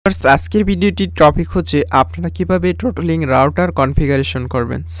আজকের ভিডিওটির টপিক হচ্ছে আপনারা কিভাবে টোটোলিংক রাউটার কনফিগারেশন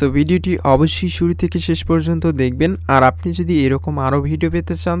করবেন। সো ভিডিওটি অবশ্যই শুরু থেকে শেষ পর্যন্ত দেখবেন। আর আপনি যদি এরকম আরও ভিডিও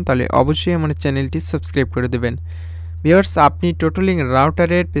পেতে চান তাহলে অবশ্যই আমার চ্যানেলটি সাবস্ক্রাইব করে দেবেন। ভিউয়ার্স, আপনি টোটোলিংক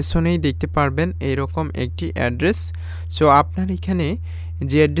রাউটারের পেছনেই দেখতে পারবেন এরকম একটি অ্যাড্রেস। সো আপনার এখানে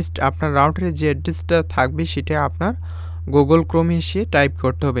যে অ্যাড্রেসটা আপনার রাউটারে যে অ্যাড্রেসটা থাকবে সেটা আপনার গুগল ক্রোমে এসে টাইপ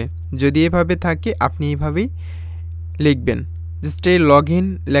করতে হবে। যদি এভাবে থাকে আপনি এইভাবেই লিখবেন, জাস্ট এই লগ ইন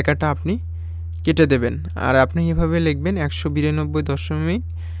লেখাটা আপনি কেটে দেবেন। আর আপনি এভাবে লিখবেন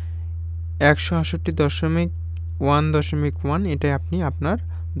 192.168.1.1 এটাই আপনি আপনার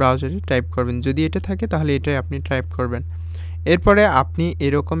ব্রাউজারে টাইপ করবেন। যদি এটা থাকে তাহলে এটাই আপনি টাইপ করবেন। এরপরে আপনি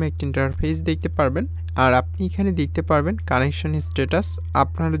এরকম একটি ইন্টারফেস দেখতে পারবেন। আর আপনি এখানে দেখতে পারবেন কানেকশন স্ট্যাটাস।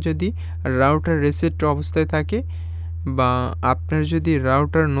 আপনার যদি রাউটার রিসেট অবস্থায় থাকে বা আপনার যদি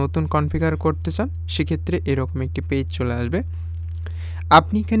রাউটার নতুন কনফিগার করতে চান সেক্ষেত্রে এরকম একটি পেজ চলে আসবে।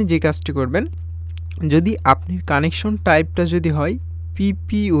 আপনি এখানে যে কাজটি করবেন, যদি আপনি কানেকশন টাইপটা যদি হয়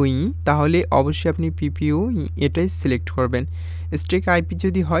পিপিওই তাহলে অবশ্যই আপনি পিপিওই এটাই সিলেক্ট করবেন। স্ট্রিক আইপি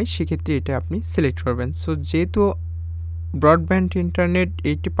যদি হয় সেক্ষেত্রে এটা আপনি সিলেক্ট করবেন। সো যেহেতু ব্রডব্যান্ড ইন্টারনেট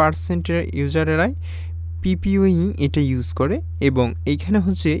 80% ইউজারেরাই পিপিওই এটা ইউজ করে এবং এইখানে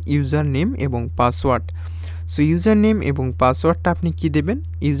হচ্ছে ইউজার নেম এবং পাসওয়ার্ড। সো ইউজার নেম এবং পাসওয়ার্ডটা আপনি কি দেবেন?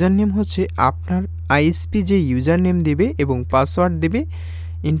 ইউজার নেম হচ্ছে আপনার আইএসপি যে ইউজার নেম দেবে এবং পাসওয়ার্ড দেবে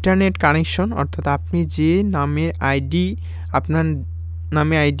ইন্টারনেট কানেকশন, অর্থাৎ আপনি যে নামের আইডি আপনার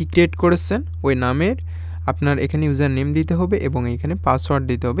নামে আইডি ক্রিয়েট করেছেন ওই নামের আপনার এখানে ইউজার নেম দিতে হবে এবং এখানে পাসওয়ার্ড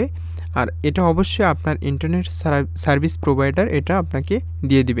দিতে হবে। আর এটা অবশ্যই আপনার ইন্টারনেট সার্ভিস প্রোভাইডার এটা আপনাকে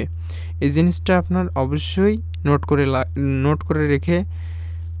দিয়ে দিবে। এই জিনিসটা আপনার অবশ্যই নোট করে রেখে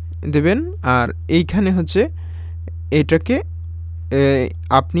দেবেন। আর এইখানে হচ্ছে এটাকে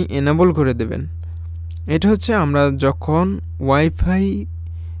আপনি এনেবল করে দেবেন। এটা হচ্ছে আমরা যখন ওয়াইফাই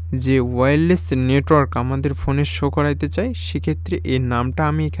যে ওয়্যারলেস নেটওয়ার্ক আমাদের ফোনে শো করাইতে চাই সেক্ষেত্রে এর নামটা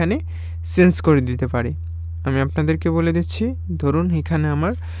আমি এখানে চেঞ্জ করে দিতে পারি। আমি আপনাদেরকে বলে দিচ্ছি, ধরুন এখানে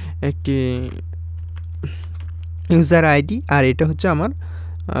আমার একটি ইউজার আইডি আর এটা হচ্ছে আমার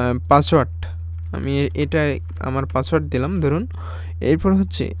পাসওয়ার্ড। আমি এটা আমার পাসওয়ার্ড দিলাম ধরুন। এরপর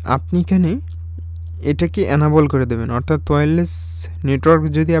হচ্ছে আপনি এখানে এটাকে এনেবল করে দেবেন, অর্থাৎ ওয়্যারলেস নেটওয়ার্ক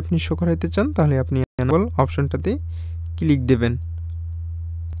যদি আপনি শো করাইতে চান তাহলে আপনি এনেবল অপশনটাতে ক্লিক দেবেন।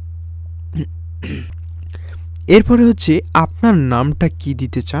 এরপরে হচ্ছে আপনার নামটা কি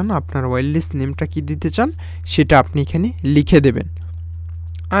দিতে চান, আপনার ওয়্যারলেস নেমটা কি দিতে চান সেটা আপনি এখানে লিখে দেবেন।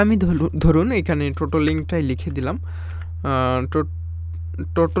 আমি ধরুন এখানে টোটোলিংকটাই লিখে দিলাম।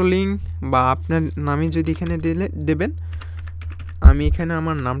 টোটোলিংক বা আপনার নামে যদি এখানে দেবেন, আমি এখানে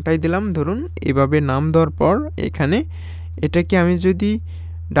আমার নামটাই দিলাম ধরুন। এভাবে নাম দেওয়ার পর এখানে এটাকে আমি যদি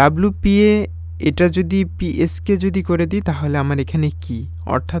ডাব্লিউপিএ এটা যদি পিএসকে যদি করে দিই তাহলে আমার এখানে কি,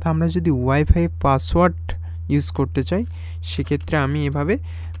 অর্থাৎ আমরা যদি ওয়াইফাই পাসওয়ার্ড ইউজ করতে চাই সেক্ষেত্রে আমি এভাবে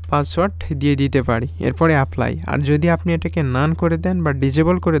পাসওয়ার্ড দিয়ে দিতে পারি। এরপরে অ্যাপ্লাই। আর যদি আপনি এটাকে নান করে দেন বা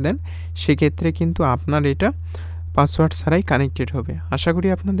ডিজেবল করে দেন সেক্ষেত্রে কিন্তু আপনার এটা পাসওয়ার্ড ছাড়াই কানেক্টেড হবে। আশা করি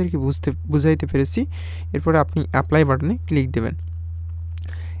আপনাদেরকে বুঝাইতে পেরেছি। এরপরে আপনি অ্যাপ্লাই বাটনে ক্লিক দেবেন।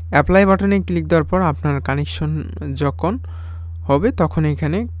 অ্যাপ্লাই বাটনে ক্লিক দেওয়ার পর আপনার কানেকশন যখন হবে তখন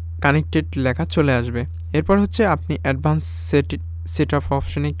এখানে কানেক্টেড লেখা চলে আসবে। এরপর হচ্ছে আপনি অ্যাডভান্স সেট আপ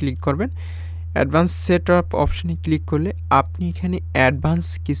অপশনে ক্লিক করবেন। অ্যাডভান্স সেট আপ অপশনে ক্লিক করলে আপনি এখানে অ্যাডভান্স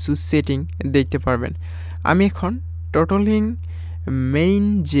কিছু সেটিং দেখতে পারবেন। আমি এখন টোটোলিংক মেইন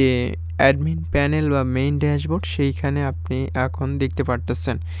যে অ্যাডমিন প্যানেল বা মেইন ড্যাশবোর্ড সেইখানে আপনি এখন দেখতে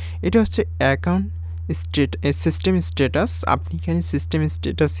পারতেছেন। এটা হচ্ছে অ্যাকাউন্ট সিস্টেম স্ট্যাটাস। আপনি এখানে সিস্টেম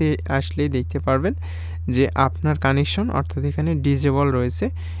স্ট্যাটাসে আসলেই দেখতে পারবেন যে আপনার কানেকশন অর্থাৎ এখানে ডিজেবল রয়েছে।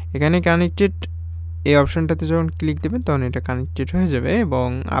 এখানে কানেক্টেড এই অপশনটাতে যখন ক্লিক দেবেন তখন এটা কানেক্টেড হয়ে যাবে এবং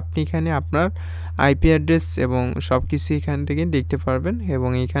আপনি এখানে আপনার আইপি অ্যাড্রেস এবং সব কিছু এখান থেকে দেখতে পারবেন এবং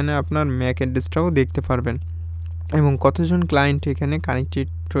এখানে আপনার ম্যাক অ্যাড্রেসটাও দেখতে পারবেন এবং কতজন ক্লায়েন্ট এখানে কানেক্টেড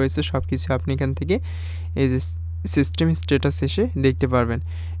রয়েছে সব কিছু আপনি এখান থেকে এই যে সিস্টেম স্ট্যাটাস এসে দেখতে পারবেন।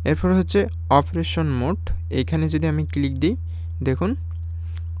 এরপর হচ্ছে অপারেশন মোড। এখানে যদি আমি ক্লিক দিই, দেখুন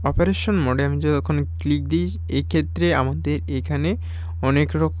অপারেশন মোডে আমি যখন ক্লিক দিই এই ক্ষেত্রে আমাদের এখানে অনেক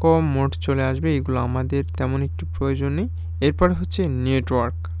রকম মোড চলে আসবে, এগুলো আমাদের তেমন একটু প্রয়োজন নেই। এরপর হচ্ছে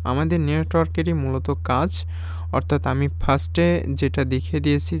নেটওয়ার্ক। আমাদের নেটওয়ার্কেরই মূলত কাজ, অর্থাৎ আমি ফার্স্টে যেটা দেখিয়ে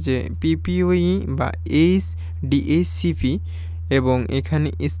দিয়েছি যে পিপিওই বা ডিএসসিপি এবং এখানে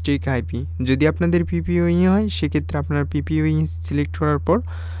স্ট্রিক আইপি। যদি আপনাদের পিপিওই হয় সেক্ষেত্রে আপনার পিপিওই সিলেক্ট করার পর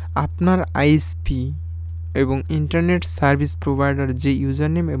আপনার আইএসপি এবং ইন্টারনেট সার্ভিস প্রোভাইডার যে ইউজার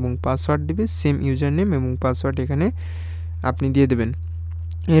নেম এবং পাসওয়ার্ড দেবে সেম ইউজার নেম এবং পাসওয়ার্ড এখানে আপনি দিয়ে দেবেন।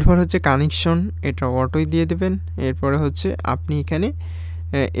 এরপর হচ্ছে কানেকশন, এটা অটোই দিয়ে দেবেন। এরপরে হচ্ছে আপনি এখানে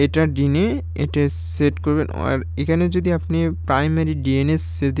এটা ডিনে এটা সেট করবেন। আর এখানে যদি আপনি প্রাইমারি ডিএনএস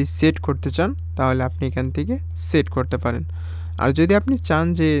যদি সেট করতে চান তাহলে আপনি এখান থেকে সেট করতে পারেন। আর যদি আপনি চান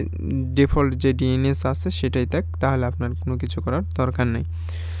যে ডিফল্ট যে ডিএনএস আছে সেটাই থাক, তাহলে আপনার কোনো কিছু করার দরকার নেই।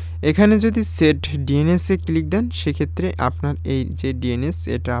 এখানে যদি সেট ডিএনএসে ক্লিক দেন সেক্ষেত্রে আপনার এই যে ডিএনএস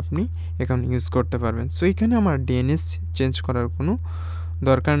এটা আপনি এখন ইউজ করতে পারবেন। সো এখানে আমার ডিএনএস চেঞ্জ করার কোনো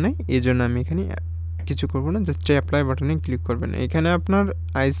দরকার নেই, এই জন্য আমি এখানে কিছু করব না, জাস্ট অ্যাপ্লাই বাটনে ক্লিক করবেন। এখানে আপনার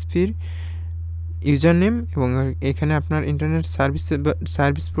আইএসপির ইউজার নেম এবং এখানে আপনার ইন্টারনেট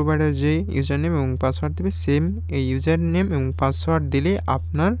সার্ভিস প্রোভাইডার যে ইউজার নেম এবং পাসওয়ার্ড দেবে সেম এই ইউজার নেম এবং পাসওয়ার্ড দিলে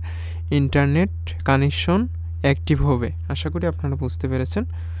আপনার ইন্টারনেট কানেকশন অ্যাক্টিভ হবে। আশা করি আপনারা বুঝতে পেরেছেন।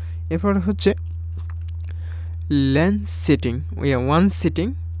 এরপর হচ্ছে ল্যান সেটিং, ওয়ান সেটিং।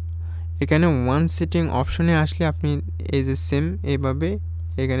 এখানে ওয়ান সেটিং অপশনে আসলে আপনি এই যে সেম এইভাবে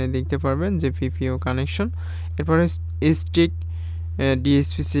এখানে দেখতে পারবেন যে পিপিও কানেকশন। এরপরে স্টিক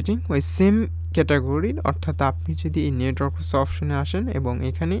ডিএসপি সেটিং ওই সেম ক্যাটাগরির, অর্থাৎ আপনি যদি এই নেটওয়ার্ক অপশনে আসেন এবং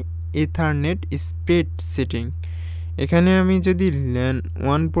এখানে ইথারনেট স্পিড সেটিং, এখানে আমি যদি ল্যান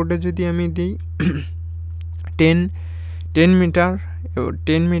ওয়ান পোর্টে যদি আমি দিই 10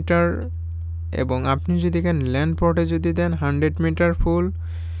 মিটার এবং আপনি যদি এখানে ল্যান্ড পোর্টে যদি দেন 100 মিটার ফুল,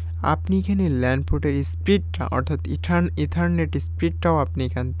 আপনি এখানে ল্যান্ড পোর্টের স্পিডটা অর্থাৎ ইথারনেট স্পিডটাও আপনি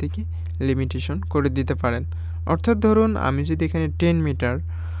এখান থেকে লিমিটেশন করে দিতে পারেন। অর্থাৎ ধরুন আমি যদি এখানে 10 মিটার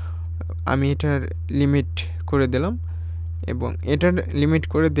আমি এটার লিমিট করে দিলাম এবং এটার লিমিট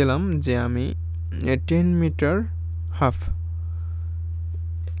করে দিলাম যে আমি 10 মিটার হাফ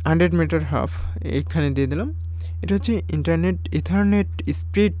 100 মিটার হাফ এখানে দিয়ে দিলাম। এটা হচ্ছে ইথারনেট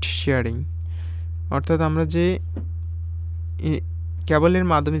স্পিড শেয়ারিং, অর্থাৎ আমরা যে কেবলের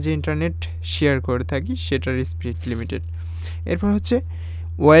মাধ্যমে যে ইন্টারনেট শেয়ার করে থাকি সেটার স্পিড লিমিটেড। এরপর হচ্ছে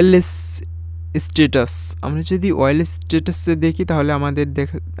ওয়্যারলেস স্ট্যাটাস। আমরা যদি ওয়্যারলেস স্ট্যাটাসে দেখি তাহলে আমাদের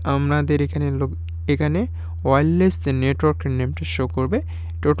এখানে ওয়্যারলেস নেটওয়ার্কের নেমটা শো করবে।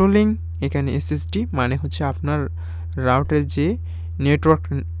 টোটোলিঙ্ক এখানে এসএসডি মানে হচ্ছে আপনার রাউটারের যে নেটওয়ার্ক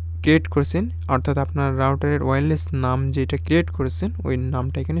ক্রিয়েট করেছেন, অর্থাৎ আপনার রাউটারের ওয়্যারলেস নাম যেটা ক্রিয়েট করেছেন ওই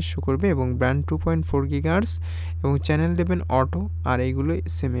নামটা এখানে শো করবে এবং ব্যান্ড 2.4 গিগাহার্টজ এবং চ্যানেল দেবেন অটো, আর এইগুলো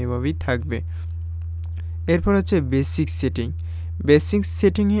সেম এভাবেই থাকবে। এরপর হচ্ছে বেসিক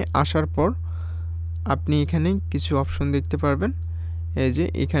সেটিংয়ে আসার পর আপনি এখানে কিছু অপশন দেখতে পারবেন। এই যে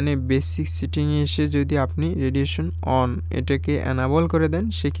এখানে বেসিক সেটিংয়ে এসে যদি আপনি রেডিয়েশন অন এটাকে অ্যানাবল করে দেন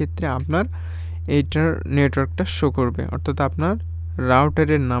সেক্ষেত্রে আপনার এইটার নেটওয়ার্কটা শো করবে, অর্থাৎ আপনার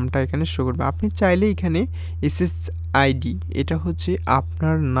রাউটারের নামটা এখানে শো করবে। আপনি চাইলে এখানে এসএসআইডি এটা হচ্ছে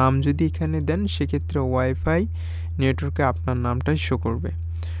আপনার নাম যদি এখানে দেন সেক্ষেত্রে ওয়াইফাই নেটওয়ার্কে আপনার নামটাই শো করবে।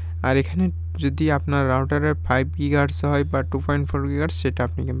 আর এখানে যদি আপনার রাউটারের 5 গিগাহার্টজ হয় বা 2.4 গিগাহার্টজ সেটা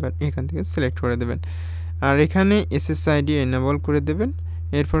আপনি এখান থেকে সিলেক্ট করে দেবেন আর এখানে এসএসআইডি এনেবল করে দেবেন।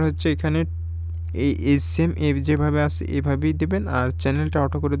 এরপর হচ্ছে এখানে এই সেম যেভাবে আছে এভাবেই দেবেন আর চ্যানেলটা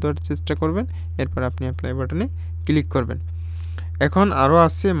অটো করে দেওয়ার চেষ্টা করবেন। এরপর আপনি অ্যাপ্লাই বাটনে ক্লিক করবেন। এখন আরও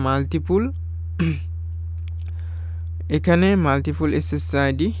আছে মাল্টিপুল, এখানে মাল্টিপুল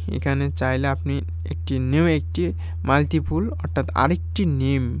এসএসআইডি এখানে চাইলে আপনি একটি মাল্টিপুল অর্থাৎ আরেকটি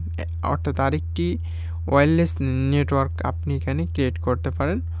ওয়্যারলেস নেটওয়ার্ক আপনি এখানে ক্রিয়েট করতে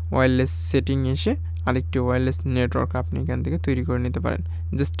পারেন। ওয়্যারলেস সেটিং এসে আরেকটি ওয়্যারলেস নেটওয়ার্ক আপনি এখান থেকে তৈরি করে নিতে পারেন।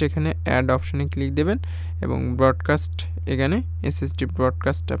 জাস্ট এখানে অ্যাড অপশনে ক্লিক দেবেন এবং ব্রডকাস্ট এখানে এসএসডি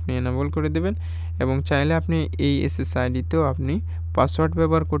ব্রডকাস্ট আপনি এনেবল করে দেবেন এবং চাইলে আপনি এই এসএসআইডিতেও আপনি পাসওয়ার্ড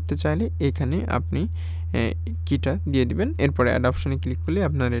ব্যবহার করতে চাইলে এখানে আপনি কিটা দিয়ে দিবেন। এরপরে অ্যাড অপশনে ক্লিক করলে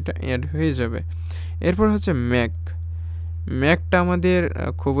আপনার এটা অ্যাড হয়ে যাবে। এরপর হচ্ছে ম্যাকটা আমাদের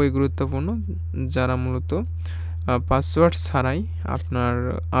খুবই গুরুত্বপূর্ণ, যারা মূলত পাসওয়ার্ড ছাড়াই আপনার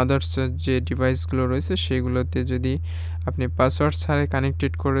আদার্স যে ডিভাইসগুলো রয়েছে সেগুলোতে যদি আপনি পাসওয়ার্ড ছাড়াই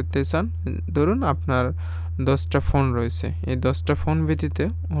কানেক্টেড করতে চান, ধরুন আপনার 10টা ফোন রয়েছে, এই 10টা ফোন ব্যতীত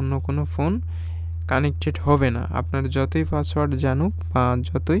অন্য কোনো ফোন কানেক্টেড হবে না। আপনার যতই পাসওয়ার্ড জানুক বা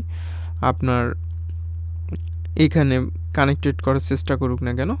যতই আপনার এখানে কানেক্টেড করার চেষ্টা করুক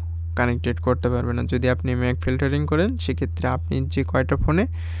না কেন কানেক্টেড করতে পারবে না। যদি আপনি ম্যাক ফিল্টারিং করেন সেক্ষেত্রে আপনি যে কয়টা ফোনে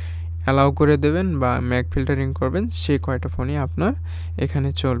অ্যালাউ করে দেবেন বা ম্যাক ফিল্টারিং করবেন সেই কয়টা ফোনই আপনার এখানে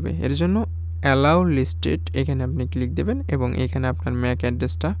চলবে। এর জন্য অ্যালাউ লিস্টেড এখানে আপনি ক্লিক দেবেন এবং এখানে আপনার ম্যাক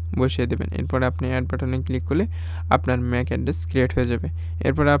অ্যাড্রেসটা বসিয়ে দেবেন। এরপরে আপনি অ্যাড বাটনে ক্লিক করলে আপনার ম্যাক অ্যাড্রেস ক্রিয়েট হয়ে যাবে।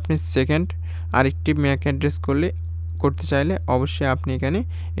 এরপরে আপনি আরেকটি ম্যাক অ্যাড্রেস করতে চাইলে অবশ্যই আপনি এখানে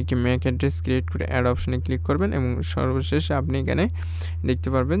একটি ম্যাক অ্যাড্রেস ক্রিয়েট করে অ্যাড অপশনে ক্লিক করবেন এবং সর্বশেষ আপনি এখানে দেখতে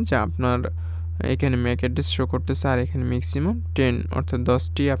পারবেন যে আপনার এখানে ম্যাক অ্যাড্রেস শো করতেছে আর এখানে ম্যাক্সিমাম 10 অর্থাৎ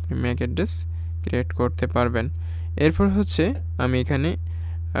 10টি আপনি ম্যাক অ্যাড্রেস ক্রিয়েট করতে পারবেন। এরপর হচ্ছে আমি এখানে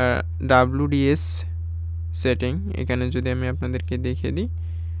WDS সেটিং এখানে যদি আমি আপনাদেরকে দেখিয়ে দিই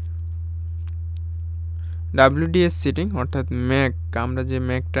WDS সেটিং অর্থাৎ ম্যাক, আমরা যে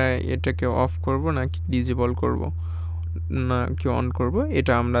ম্যাকটা এটাকে অফ করব নাকি ডিজেবল করব নাকি অন করব,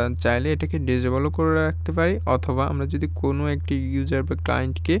 এটা আমরা চাইলে এটাকে ডিজেবলও করে রাখতে পারি, অথবা আমরা যদি কোনো একটি ইউজার বা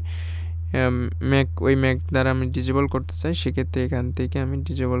ক্লায়েন্টকে ওই ম্যাক দ্বারা আমি ডিজেবল করতে চাই, সেক্ষেত্রে এখান থেকে আমি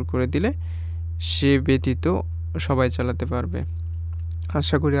ডিজেবল করে দিলে সে ব্যতীত সবাই চালাতে পারবে।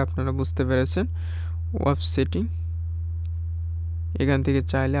 আশা করি আপনারা বুঝতে পেরেছেন। ওয়েব সেটিং, এখান থেকে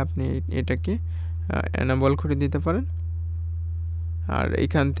চাইলে আপনি এটাকে এনেবল করে দিতে পারেন। আর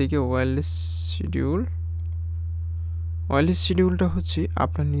এখান থেকে ওয়্যারলেস শিডিউলটা হচ্ছে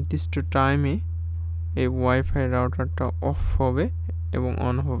আপনার নির্দিষ্ট টাইমে এই ওয়াইফাই রাউটারটা অফ হবে এবং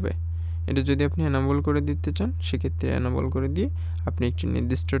অন হবে। এটা যদি আপনি এনেবল করে দিতে চান, সেক্ষেত্রে এনেবল করে দিয়ে আপনি একটি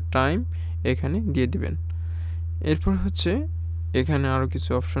নির্দিষ্ট টাইম এখানে দিয়ে দিবেন। এরপর হচ্ছে এখানে আরও কিছু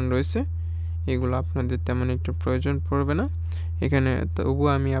অপশন রয়েছে, এগুলো আপনাদের তেমন একটু প্রয়োজন পড়বে না। এখানে তবুও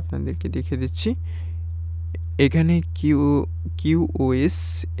আমি আপনাদেরকে দেখে দিচ্ছি। এখানে কিউওএস,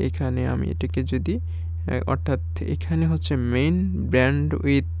 এখানে আমি এটাকে যদি অর্থাৎ এখানে হচ্ছে মেইন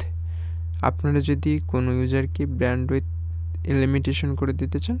ব্যান্ডউইথ, আপনারা যদি কোনো ইউজারকে ব্যান্ডউইথ লিমিটেশন করে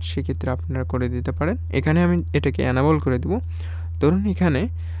দিতে চান, সেক্ষেত্রে আপনারা করে দিতে পারেন। এখানে আমি এটাকে এনেবল করে দেব। ধরুন এখানে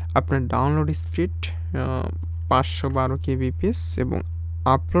আপনার ডাউনলোড স্পিড 512 kbps এবং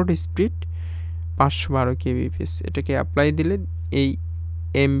আপলোড স্পিড 512 kbps, এটাকে অ্যাপ্লাই দিলে এই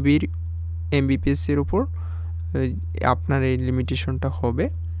এমবিপিএসের উপর আপনার এই লিমিটেশনটা হবে।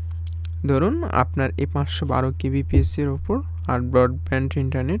 ধরুন আপনার এই 512 kbps-এর উপর আর ব্রডব্যান্ড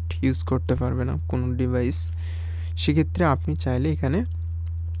ইন্টারনেট ইউজ করতে পারবে না কোনো ডিভাইস, সেক্ষেত্রে আপনি চাইলে এখানে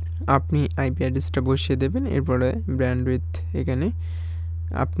আপনি আইপি অ্যাড্রেসটা বসিয়ে দেবেন, এরপরে ব্যান্ডউইথ এখানে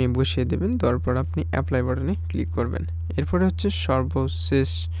আপনি বসিয়ে দেবেন, তারপর আপনি অ্যাপ্লাই বাটনে ক্লিক করবেন। এরপরে হচ্ছে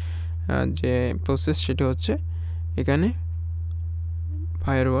সর্বশেষ যে প্রসেস, সেটা হচ্ছে এখানে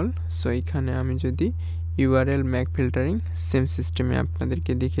ফায়ারওয়াল। সো এখানে আমি যদি ইউআরএল ম্যাক ফিল্টারিং, সেম সিস্টেমে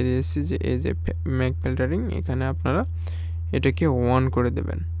আপনাদেরকে দেখিয়ে দিয়েছি যে এই যে ম্যাক ফিল্টারিং, এখানে আপনারা এটাকে অন করে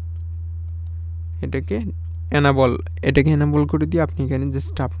দেবেন, এটাকে এনেবল করে দিয়ে আপনি এখানে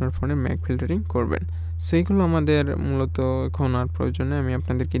জাস্ট আপনার ফোনে ম্যাক ফিল্টারিং করবেন। সো এইগুলো আমাদের মূলত এখন আর প্রয়োজনে আমি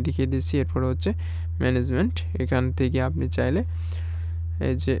আপনাদেরকে দেখিয়ে দিয়েছি। এরপর হচ্ছে ম্যানেজমেন্ট, এখান থেকে আপনি চাইলে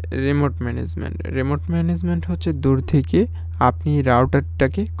এই যে রিমোট ম্যানেজমেন্ট হচ্ছে দূর থেকে আপনি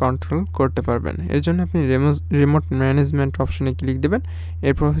রাউটারটাকে কন্ট্রোল করতে পারবেন। এর জন্য আপনি রিমোট ম্যানেজমেন্ট অপশনে ক্লিক দেবেন,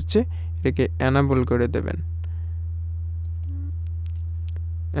 এরপর হচ্ছে এটাকে এনেবল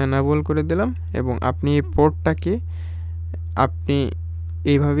করে দিলাম এবং আপনি এই পোর্টটাকে আপনি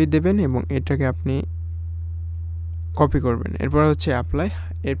এইভাবেই দেবেন এবং এটাকে আপনি কপি করবেন। এরপর হচ্ছে অ্যাপ্লাই।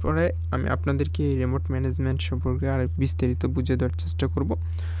 এরপরে আমি আপনাদেরকে এই রিমোট ম্যানেজমেন্ট সম্পর্কে আর বিস্তারিত বুঝিয়ে দেওয়ার চেষ্টা করব।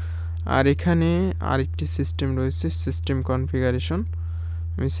 আর এখানে আরেকটি সিস্টেম রয়েছে, সিস্টেম কনফিগারেশন।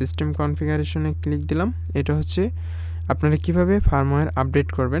 আমি সিস্টেম কনফিগারেশনে ক্লিক দিলাম। এটা হচ্ছে আপনারা কিভাবে ফার্মওয়্যার আপডেট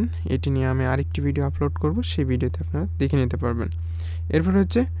করবেন, এটি নিয়ে আমি আরেকটি ভিডিও আপলোড করব, সেই ভিডিওতে আপনারা দেখে নিতে পারবেন। এরপর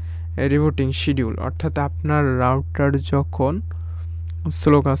হচ্ছে রিবুটিং শিডিউল, অর্থাৎ আপনার রাউটার যখন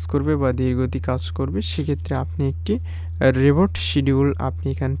স্লো কাজ করবে বা ধীরগতি কাজ করবে, সেক্ষেত্রে আপনি একটি রিবুট শিডিউল আপনি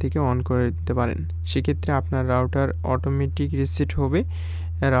এখান থেকে অন করে দিতে পারেন। সেক্ষেত্রে আপনার রাউটার অটোমেটিক রিসেট হবে,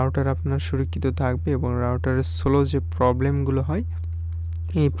 রাউটার আপনার সুরক্ষিত থাকবে এবং রাউটারের স্লো যে প্রবলেমগুলো হয়,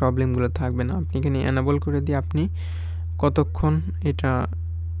 এই প্রবলেমগুলো থাকবে না। আপনি এখানে এনেবল করে দিয়ে আপনি কতক্ষণ এটা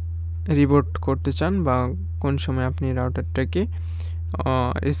রিবুট করতে চান বা কোন সময় আপনি রাউটারটাকে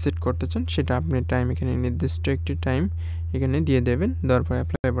রিসেট করতে চান, সেটা আপনি টাইম এখানে নির্দিষ্ট একটি টাইম এখানে দিয়ে দেবেন, তারপর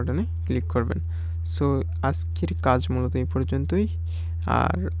অ্যাপ্লাই বাটনে ক্লিক করবেন। সো আজকের কাজ মূলত এই পর্যন্তই।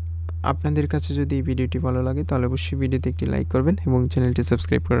 আর আপনাদের কাছে যদি এই ভিডিওটি ভালো লাগে তাহলে অবশ্যই ভিডিওতে একটি লাইক করবেন এবং চ্যানেলটি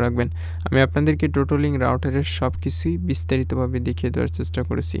সাবস্ক্রাইব করে রাখবেন। আমি আপনাদেরকে টোটোলিঙ্ক রাউটারের সব কিছুই বিস্তারিতভাবে দেখিয়ে দেওয়ার চেষ্টা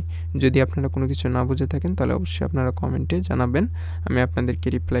করেছি। যদি আপনারা কোনো কিছু না বুঝে থাকেন তাহলে অবশ্যই আপনারা কমেন্টে জানাবেন, আমি আপনাদেরকে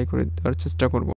রিপ্লাই করে দেওয়ার চেষ্টা করব।